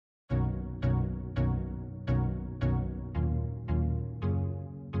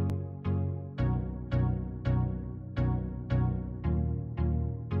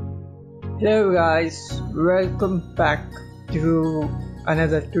Hello guys, welcome back to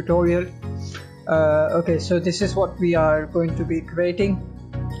another tutorial. Okay, so this is what we are going to be creating.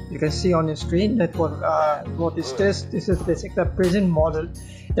 You can see on your screen that what is this. This is basically a prison model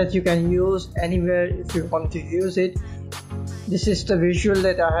that you can use anywhere if you want to use it. This is the visual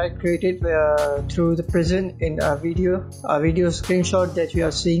that I had created through the prison in a video screenshot that you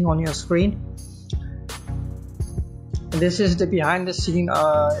are seeing on your screen. This is the behind the scene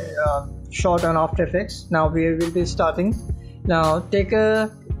shot on After Effects. Now we will be starting. Now take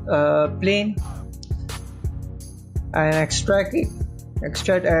a plane and extract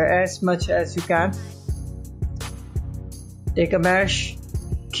as much as you can. Take a mesh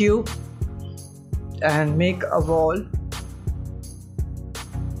cube and make a wall.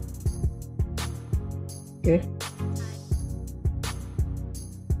 Okay,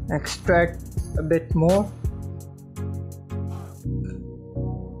 extract a bit more.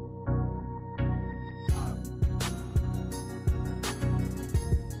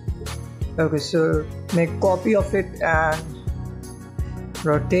 Okay, so make copy of it and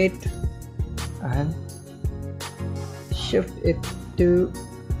rotate and shift it to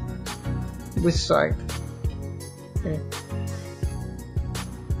this side. Okay,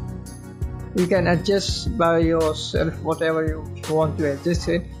 you can adjust by yourself whatever you want to adjust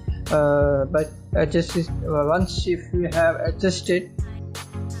it, but adjust it once. If you have adjusted,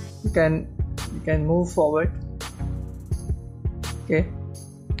 you can move forward. Okay,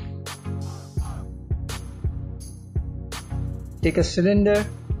 take a cylinder,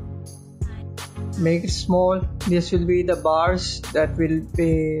 make it small. This will be the bars that will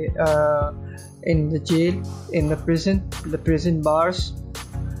be in the jail, in the prison bars.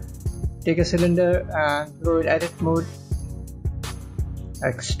 Take a cylinder and go in edit mode,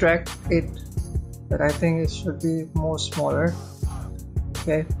 extract it, but I think it should be more smaller.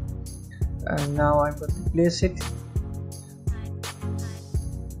 Okay, and now I'm going to place it.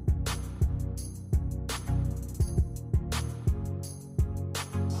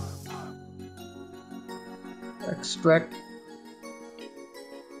 Extract.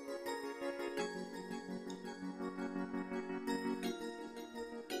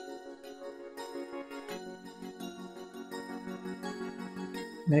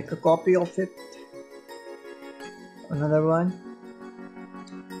 Make a copy of it. Another one.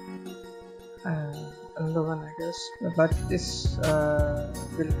 Another one, I guess. But this will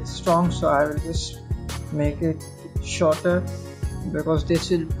be strong, so I will just make it shorter because this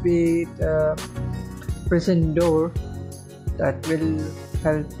will be the prison door that will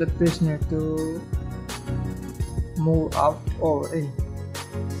help the prisoner to move out or in.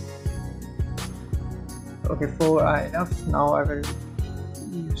 Okay, 4 are enough. Now I will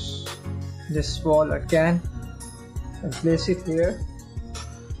use this wall again and place it here.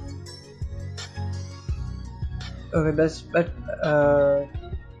 Okay, but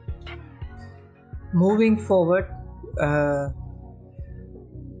moving forward,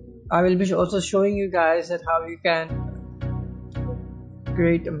 I will be also showing you guys that how you can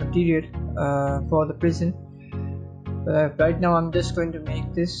create a material for the prison. But right now I'm just going to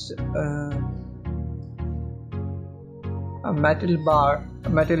make this a metal bar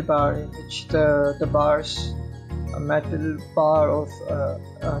in which the bars, a metal bar of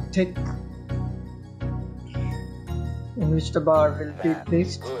thick, in which the bar will be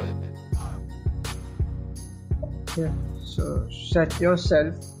placed. Okay, so set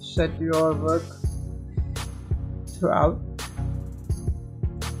your work throughout.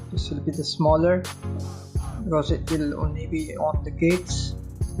 This will be the smaller because it will only be on the gates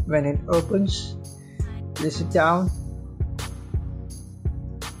when it opens. Place it down.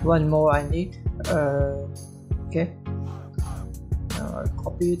 One more I need. Okay, now I'll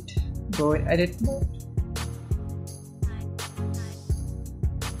copy it, go in edit mode.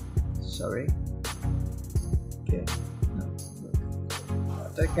 Sorry. Okay,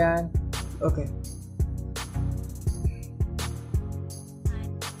 not again. Okay,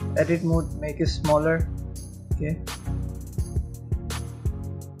 edit mode, make it smaller. Okay,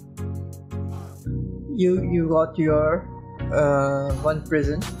 you got your one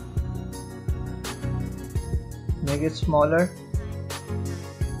prison. Make it smaller.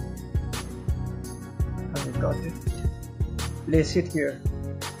 I got it. Place it here.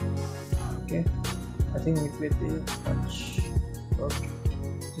 Okay, I think it will be much. Okay,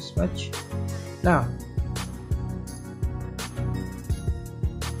 this much. Now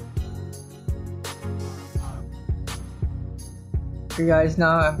okay guys,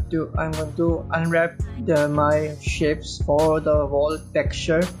 now I'm going to unwrap my shapes for the wall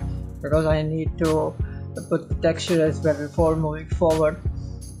texture because I need to put the texture as well before moving forward.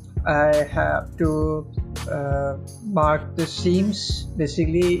 I have to mark the seams.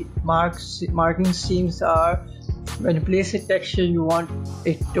 Basically, marking seams are when you place a texture, you want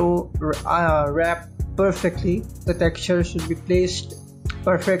it to wrap perfectly. The texture should be placed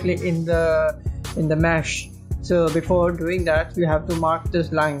perfectly in the mesh. So before doing that, you have to mark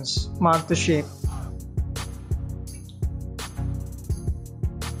these lines, mark the shape.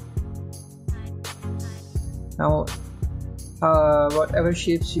 Now whatever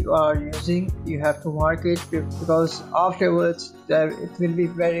shapes you are using, you have to mark it, because afterwards it will be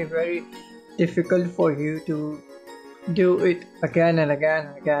very difficult for you to do it again and again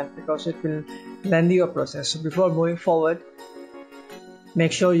and again, because it will lengthen your process. So before moving forward,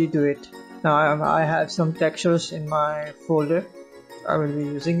 make sure you do it. Now I have some textures in my folder. I will be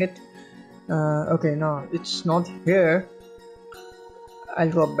using it. Okay, no, it's not here. I'll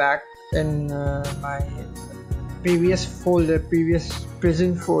go back in my previous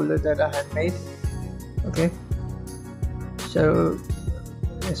prison folder that I had made. Okay, so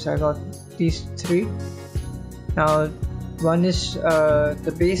yes, I got these three. Now one is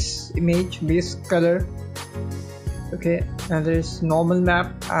the base image, base color. Okay, and there is normal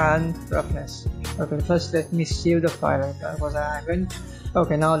map and roughness. Okay, first let me save the file because I haven't.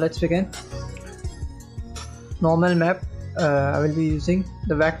 Okay, now let's begin. Normal map. I will be using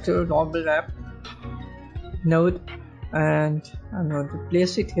the vector normal map node, and I'm going to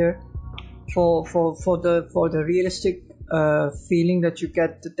place it here for the realistic feeling that you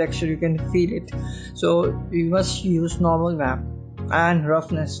get the texture. You can feel it, so you must use normal map and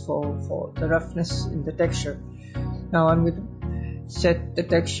roughness for the roughness in the texture. Now I'm going to set the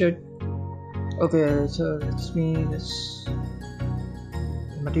texture. Okay, so let's me this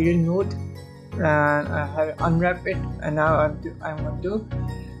material node, and I have unwrap it, and now I'm going to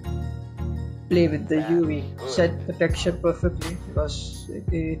play with the UV, set the texture perfectly, because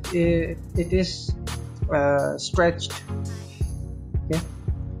it is stretched. Okay,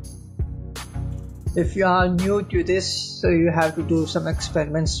 if you are new to this, so you have to do some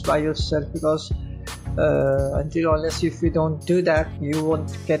experiments by yourself, because unless if you don't do that, you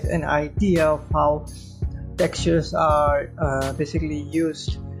won't get an idea of how textures are basically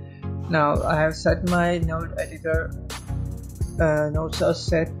used. Now I have set my node editor. Nodes are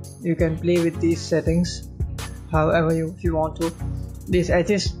set. You can play with these settings however you want to. This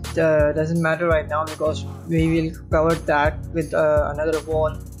edges doesn't matter right now, because we will cover that with another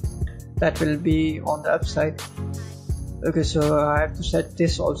wall that will be on the upside. Okay, so I have to set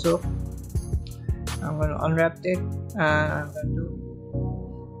this also. I'm going to unwrap it, and I'm going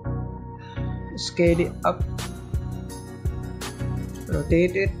to scale it up,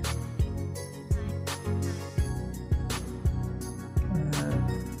 rotate it.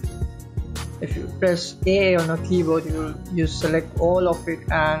 If you press A on a keyboard, you select all of it,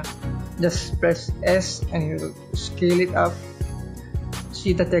 and just press S and you scale it up.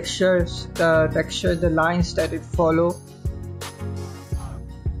 See the textures, the lines that it follow.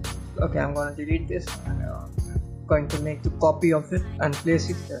 Okay, I'm going to delete this. I'm going to make the copy of it and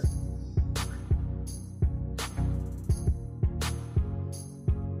place it here.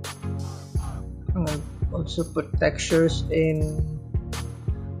 I'm going to also put textures in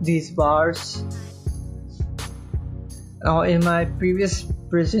these bars. Now in my previous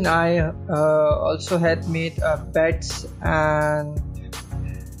prison, I also had made beds and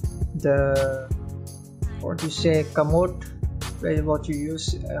the commode, what you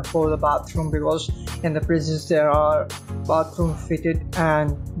use for the bathroom, because in the prisons there are bathroom fitted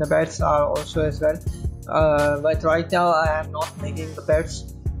and the beds are also as well. But right now I am not making the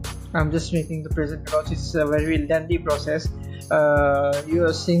beds. I'm just making the prison because it's a very lengthy process. You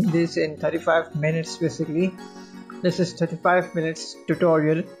are seeing this in 35 minutes basically. This is 35 minutes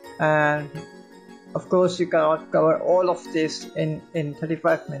tutorial, and of course you cannot cover all of this in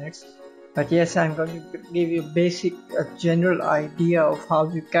 35 minutes. But yes, I'm going to give you a general idea of how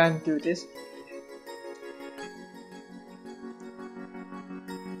you can do this.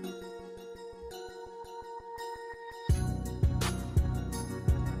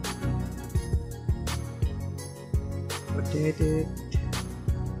 Rotate it.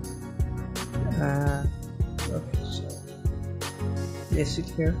 Okay, so place it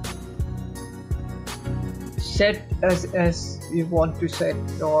here. Set as you want to set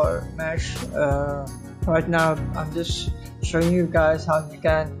your mesh. Right now I'm just showing you guys how you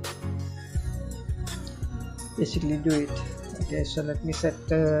can basically do it. Okay, so let me set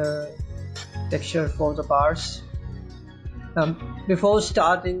the texture for the bars. Before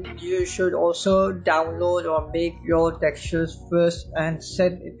starting, you should also download or make your textures first and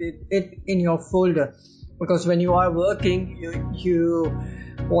set it in your folder, because when you are working, you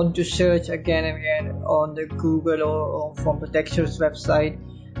want to search again and again on the Google or from the textures website,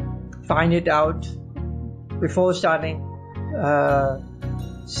 find it out before starting.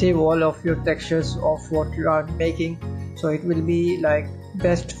 Save all of your textures of what you are making, so it will be like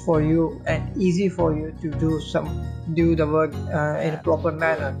best for you and easy for you to do the work in a proper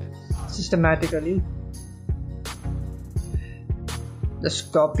manner, systematically.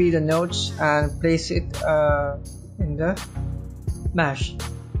 Just copy the notes and place it in the mesh.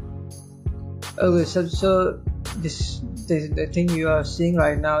 Okay, so this the thing you are seeing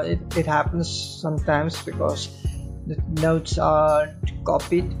right now, it happens sometimes because the notes are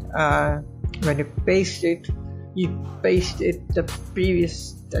copied. When you paste it the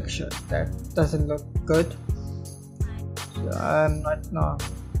previous texture. That doesn't look good, so I'm not now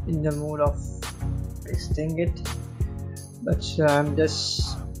in the mood of pasting it, but I'm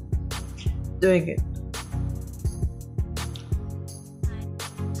just doing it.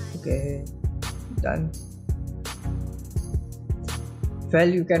 Okay, done. Well,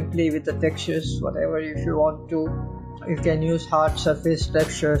 you can play with the textures whatever if you want to. You can use hard surface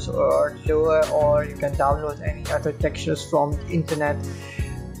textures or lower, or you can download any other textures from the internet,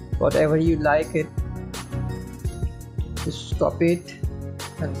 whatever you like it. Just copy it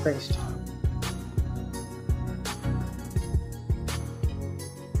and paste.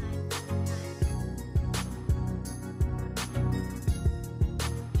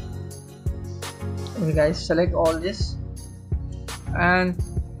 Okay guys, select all this and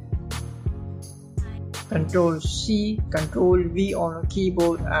Control C, Control V on a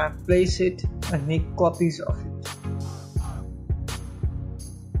keyboard and place it and make copies of it.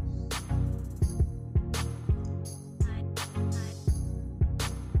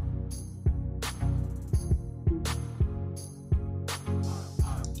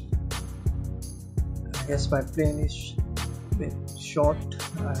 I guess my plane is a bit short.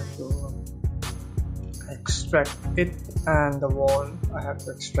 I have to extract it, and the wall I have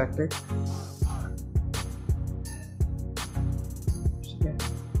to extract it.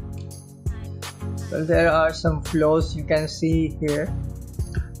 Well, there are some flaws you can see here,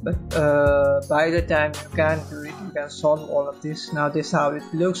 but by the time you can do it, you can solve all of this. Now this is how it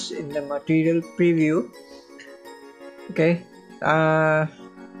looks in the material preview. Okay, now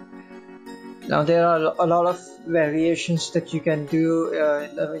there are a lot of variations that you can do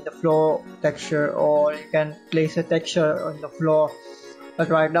in the floor texture, or you can place a texture on the floor, but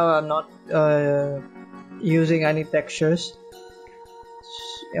right now I'm not using any textures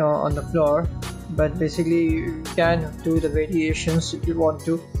on the floor. But basically you can do the variations if you want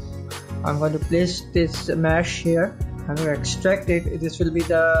to. I'm going to place this mesh here. I'm going to extract it. This will be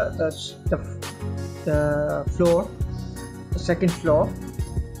the floor, the second floor.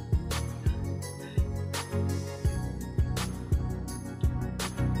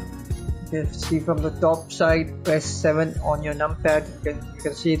 You can see from the top side, press 7 on your numpad. You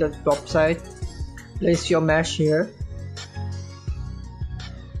can see the top side. Place your mesh here.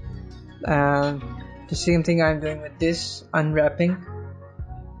 And the same thing I'm doing with this unwrapping.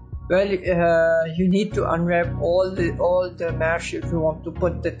 Well, you need to unwrap all the mesh if you want to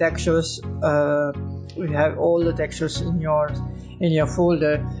put the textures. We have all the textures in your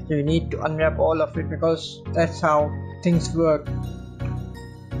folder. You need to unwrap all of it because that's how things work.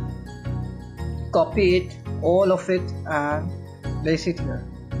 Copy it, all of it, and place it here.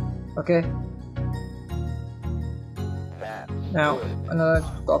 Okay. Now another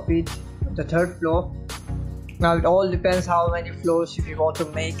copied. The third floor. Now it all depends how many floors if you want to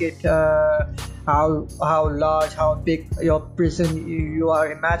make it, how large, how big your prison you are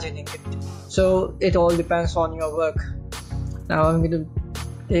imagining it. So it all depends on your work. Now I'm going to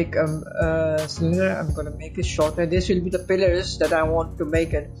take a cylinder. I'm going to make it shorter. This will be the pillars that I want to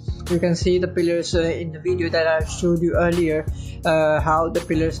make it. You can see the pillars in the video that I showed you earlier, how the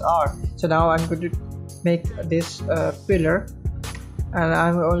pillars are. So now I'm going to make this pillar. And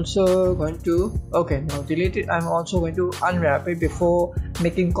I'm also going to delete it. I'm also going to unwrap it before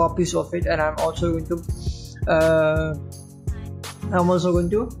making copies of it, and I'm also going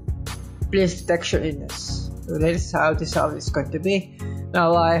to place the texture in this. So that's how this is going to be.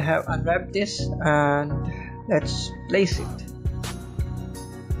 Now I have unwrapped this, and let's place it.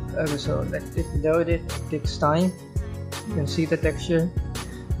 Okay, so let it load. It takes time. You can see the texture.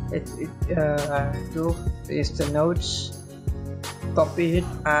 I have to paste the notes. Copy it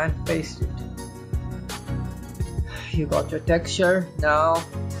and paste it. You got your texture. Now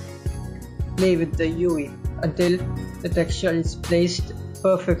play with the UE until the texture is placed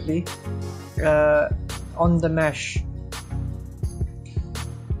perfectly on the mesh.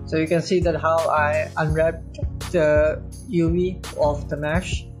 So you can see that how I unwrapped the UV of the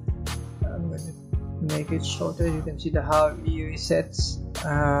mesh. I'm going to make it shorter. You can see the how UV sets.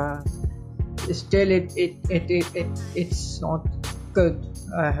 Still it's not good.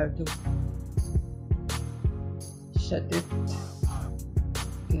 I have to set it.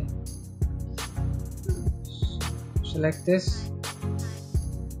 Okay. Select this.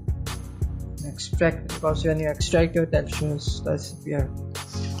 Extract, because when you extract your textures disappear.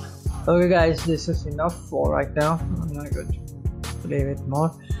 Okay guys, this is enough for right now. I'm not going to play with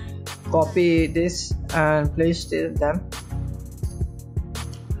more. Copy this and place them.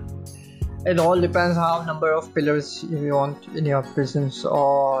 It all depends how number of pillars you want in your business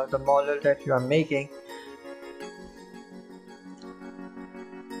or the model that you are making.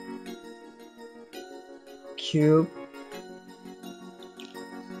 Cube.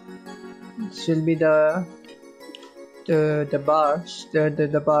 This will be the bars,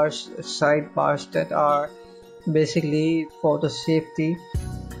 the bars, side bars that are basically for the safety.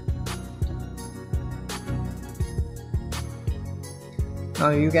 Now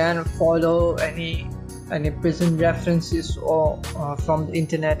you can follow any prison references or from the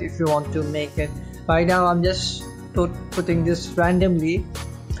internet if you want to make it. Right now I'm just putting this randomly.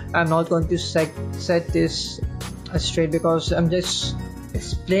 I'm not going to set this straight because I'm just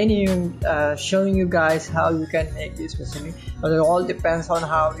explaining, showing you guys how you can make this specifically. But it all depends on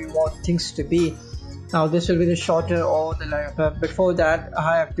how you want things to be. Now this will be the shorter or the longer, but before that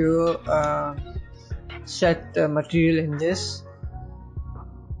I have to set the material in this.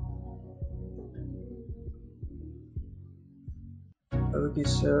 Okay,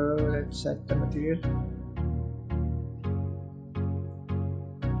 so let's set the material.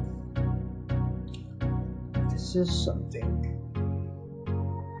 This is something.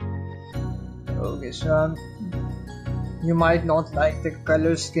 Okay, so you might not like the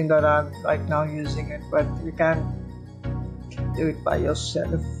color scheme that I'm right now using it, but you can do it by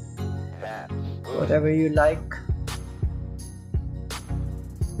yourself. Whatever you like.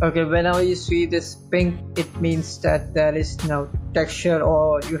 Okay, whenever you see this pink, it means that there is no texture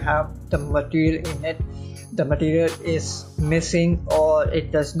or you have the material in it. The material is missing or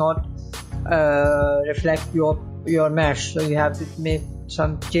it does not reflect your mesh, so you have to make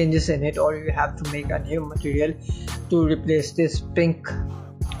some changes in it, or you have to make a new material to replace this pink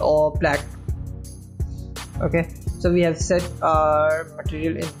or black. Okay, so we have set our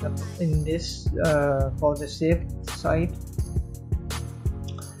material in this for the safe side.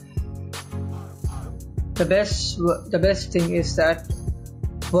 The best thing is that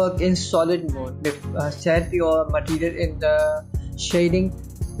work in solid mode. Set your material in the shading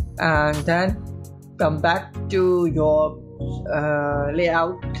and then come back to your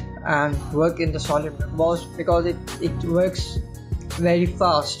layout and work in the solid mode, because it works very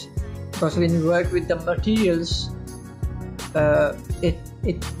fast. Because when you work with the materials,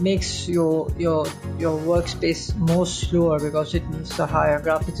 it makes your workspace more slower because it needs a higher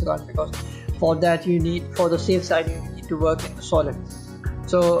graphics card. Because for that for the safe side you need to work in the solid.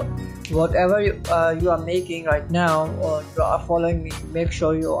 So whatever you are making right now, or you are following me, make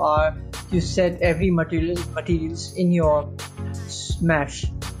sure you set every materials in your mesh.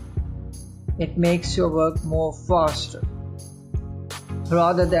 It makes your work more faster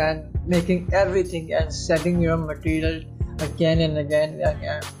rather than making everything and setting your material again and again.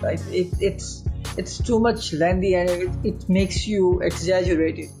 Right? It's too much lengthy and it makes you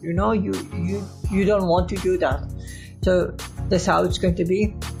exaggerate it. You know, you don't want to do that. So that's how it's going to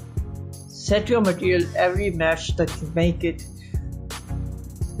be. Set your material every mesh that you make it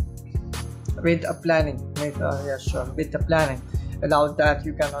with a planning. With the planning. Without that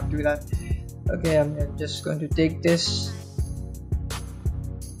you cannot do that. Okay, I'm just going to take this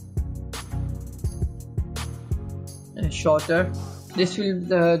and shorter. This will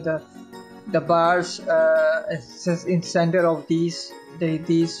the bars in center of these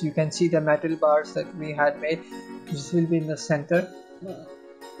you can see the metal bars that we had made. This will be in the center,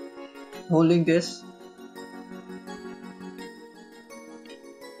 holding this.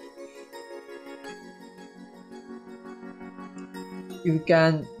 You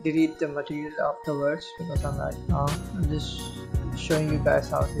can delete the material afterwards, because I'm just showing you guys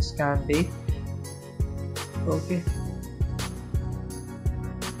how this can be. Okay.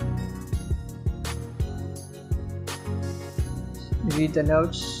 Delete the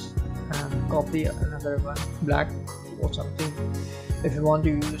notes and copy another one, black or something. If you want to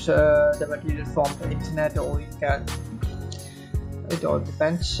use the material from the internet, or you can, it all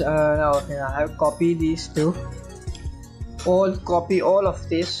depends. Now okay, I have copied these two. Copy all of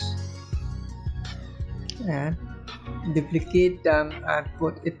this and duplicate them and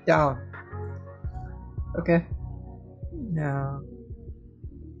put it down. Okay, Now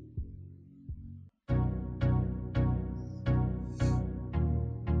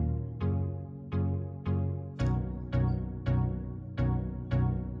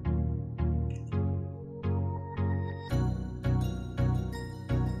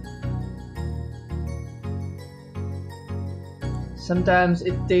sometimes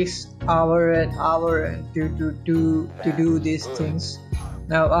it takes hour and to do these things.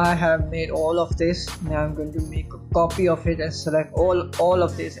 Now I have made all of this. Now I'm going to make a copy of it and select all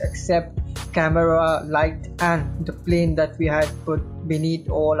of this except camera, light and the plane that we had put beneath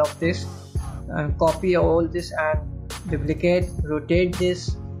all of this, and copy all this and duplicate, rotate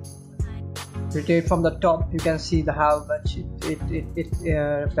this, rotate from the top. You can see the how much it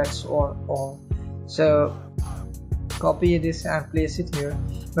reflects all. So copy this and place it here.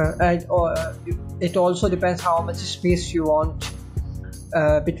 It also depends how much space you want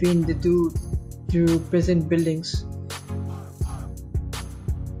between the two present buildings.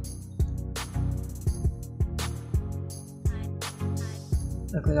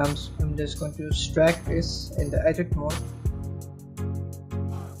 Okay, I'm just going to extract this in the edit mode.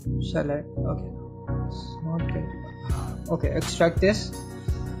 Select. Okay, it's not good. Okay, extract this.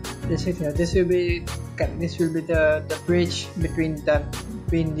 This is here. This will be the bridge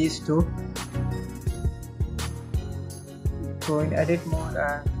between these two. Go in edit mode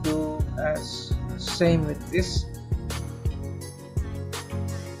and do as same with this.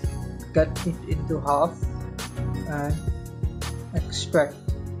 Cut it into half and extract.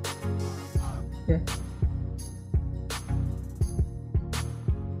 Okay.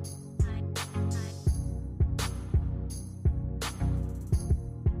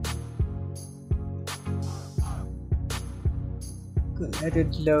 Let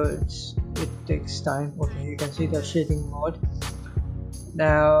it loads. It takes time. Okay, you can see the shading mode.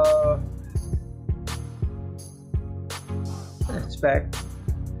 Now let's back.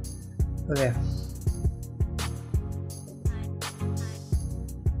 Okay.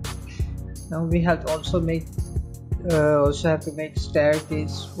 Now we have to also have to make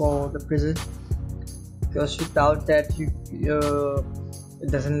staircase for the prison, because without that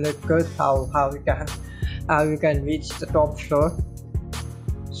it doesn't look good. How you can reach the top floor.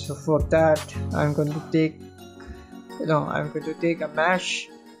 So for that I'm going to take a mesh,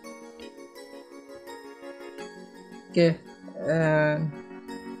 okay, and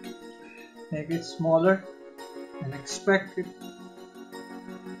make it smaller and extract it.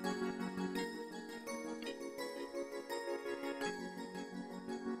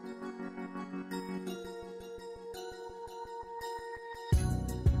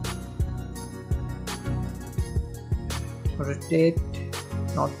 Rotate,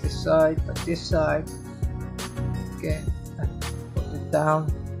 not this side but this side. Okay, and put it down.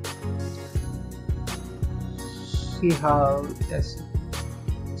 See how it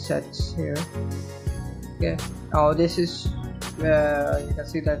sets here. Okay, now this is where you can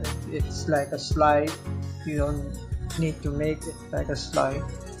see that it's like a slide. You don't need to make it like a slide,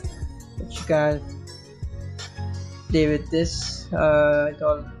 but you can play with this.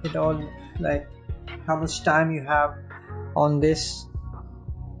 It all like how much time you have on this.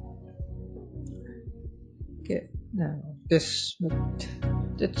 Okay, now this,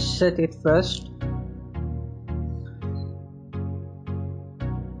 let's set it first.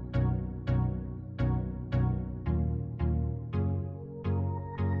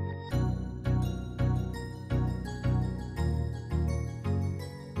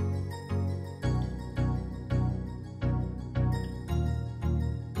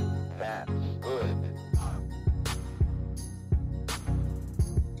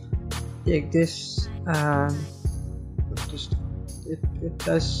 Take this and just it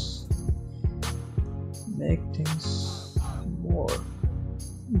does make things more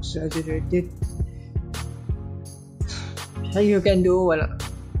exaggerated. So you can do a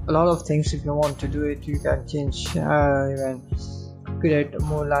lot of things if you want to do it. You can change, you can create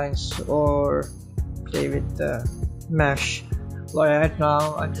more lines or play with the mesh. But right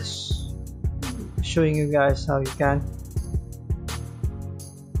now I'm just showing you guys how you can.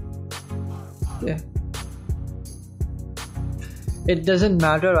 Yeah, it doesn't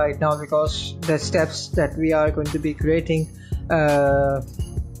matter right now because the steps that we are going to be creating,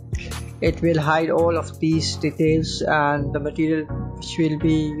 it will hide all of these details, and the material which we'll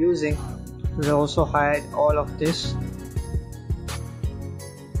be using will also hide all of this.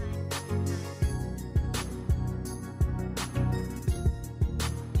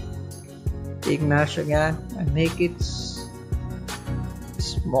 Take mesh again and make it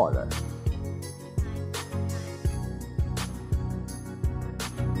smaller.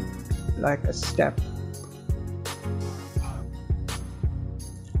 Like a step.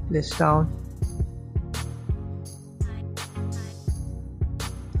 this down.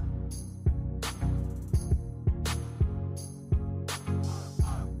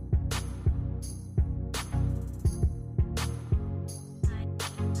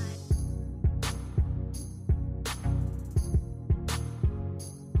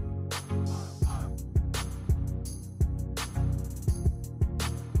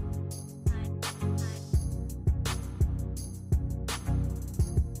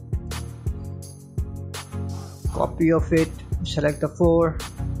 Copy of it, select the 4,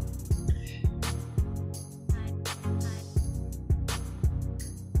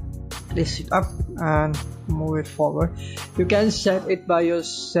 place it up and move it forward. You can set it by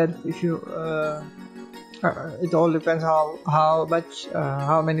yourself if you it all depends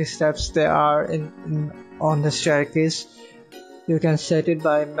how many steps there are on the staircase. You can set it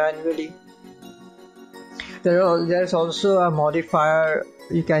by manually. There's also a modifier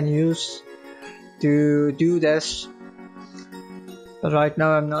you can use to do this, but right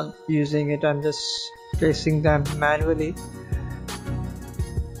now I'm not using it. I'm just placing them manually.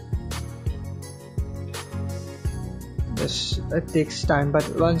 It takes time, but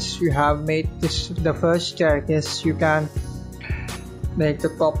once you have made the first staircase, you can make the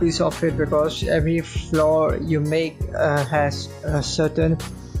copies of it, because every floor you make has a certain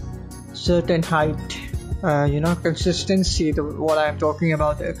height, consistency. What I'm talking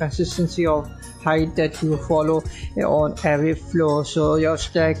about, the consistency of height that you follow on every floor. So your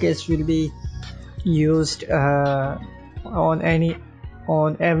staircase will be used on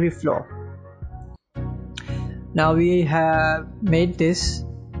every floor. Now we have made this,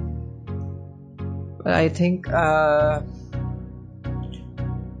 but I think I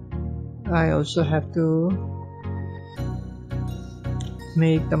also have to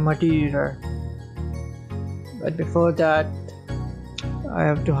make the material, but before that I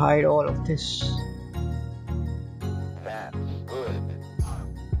have to hide all of this. That's good.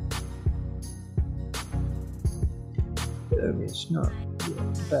 It's not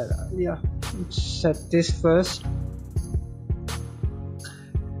bad idea. Let's set this first.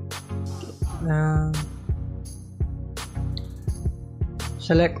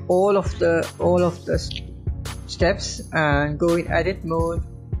 Select all of the steps and go in edit mode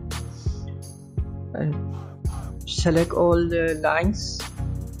and select all the lines.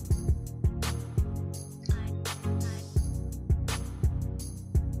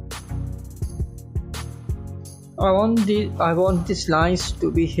 I want these lines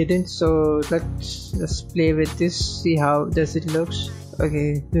to be hidden, so let's just play with this, see how does it looks.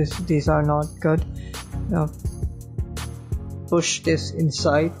 Okay, these are not good. Now push this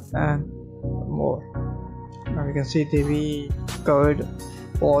inside and more. Now you can see we covered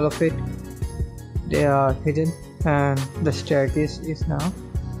all of it. They are hidden and the staircase is now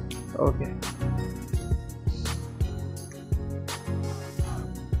okay.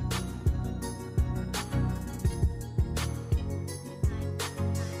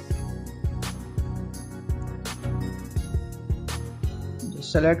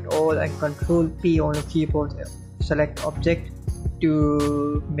 Select all and Control P on the keyboard. Select object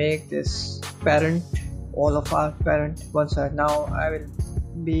to make this parent, all of our parent one side. Now I will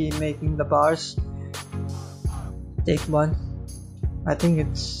be making the bars. Take one. I think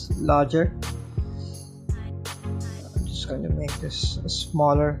it's larger. I'm just going to make this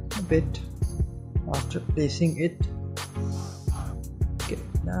smaller a bit after placing it. Okay,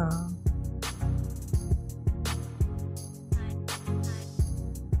 now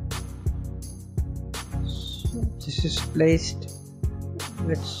this is placed.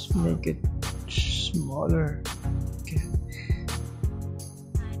 Let's make it smaller. Okay.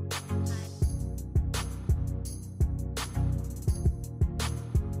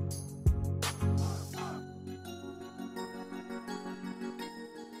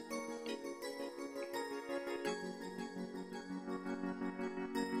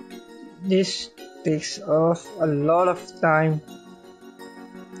 This takes us a lot of time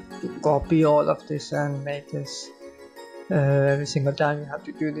to copy all of this and make this. Every single time you have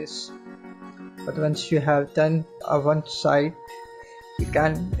to do this, but once you have done one side, you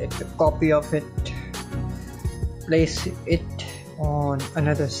can make a copy of it, place it on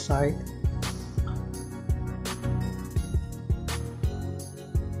another side.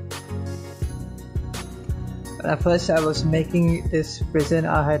 At first I was making this prison,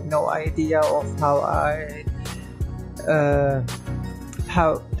 I had no idea of how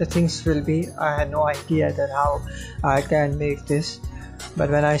the things will be. I had no idea that how I can make this,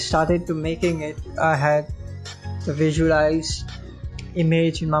 but when I started to making it, I had a visualized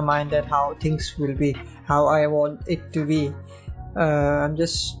image in my mind that how things will be, how I want it to be, I'm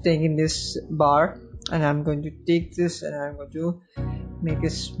just taking this bar and I'm going to take this and I'm going to make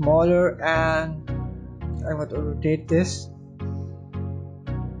it smaller, and I'm going to rotate this.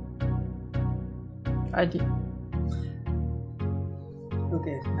 I did.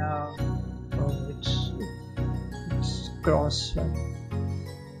 Okay, now it's cross. So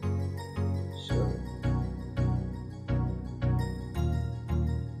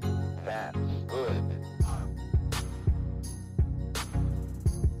that's good.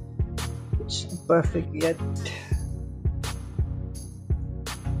 It's not perfect yet.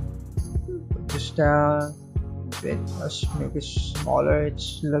 Put this down. Wait, let's make it smaller.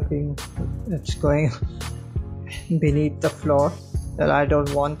 It's going beneath the floor, that I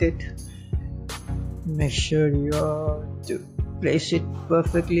don't want it. Make sure you to place it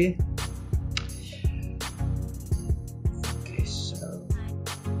perfectly. Okay, so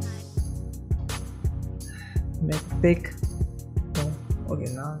make big.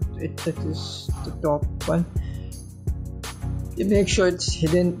 Okay, now that is the top one. You make sure it's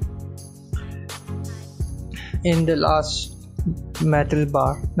hidden in the last metal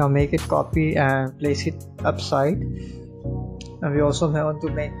bar. Now make it copy and place it upside. And we also want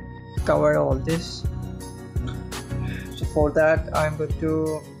to cover all this. So for that I'm going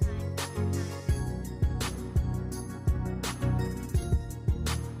to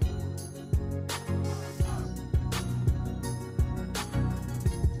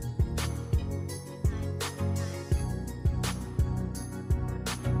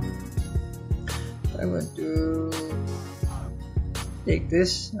take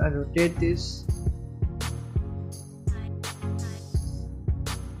this and rotate this.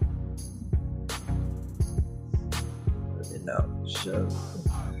 Now, so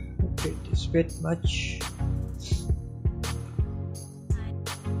rotate this bit much.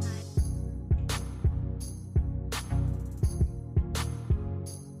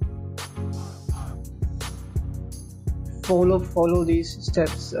 Follow these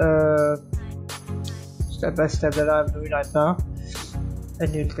steps step by step that I'm doing right now,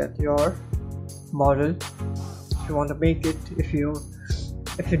 and you'll get your model. If you want to make it, if you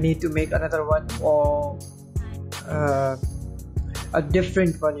need to make another one or a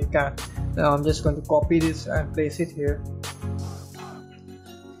different one, you can. Now I'm just going to copy this and place it here.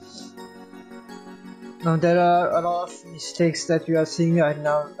 Now there are a lot of mistakes that you are seeing right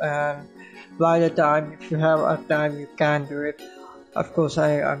now, and by the time, if you have a time, you can do it. Of course,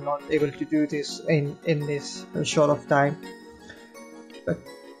 I am not able to do this in this short of time, but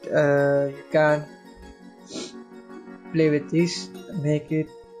you can play with this, make it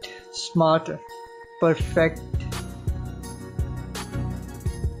smarter, perfect.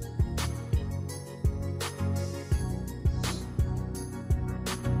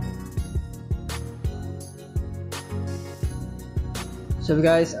 So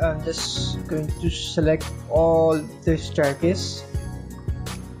guys, I'm just going to select all the staircase,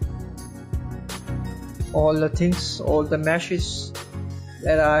 all the things, all the meshes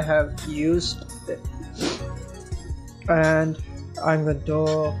that I have used, and I'm going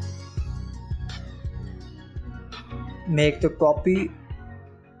to make the copy.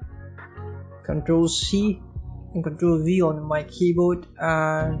 Control C and Control V on my keyboard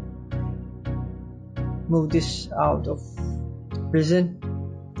and move this out of prison.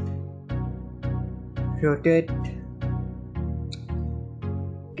 Rotate.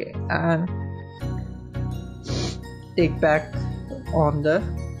 Okay, and take back on the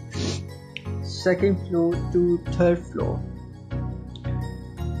second floor to third floor.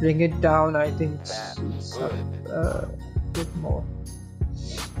 Bring it down. I think it's a bit more.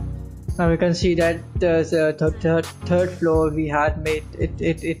 Now we can see that the third floor we had made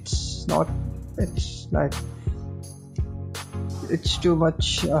it's like it's too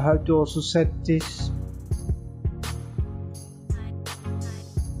much. I have to also set this.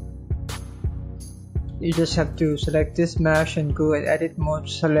 You just have to select this mesh and go in edit mode,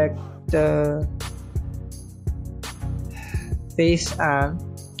 select the face and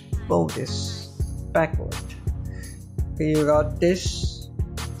move this backward. Okay, you got this.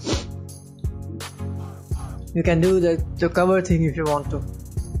 You can do the cover thing if you want to.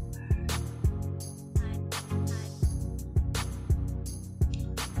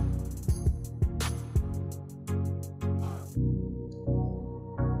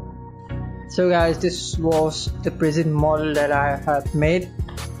 So guys, this was the prison model that I have made.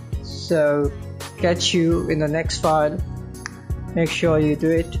 So catch you in the next file. Make sure you do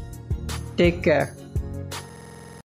it. Take care.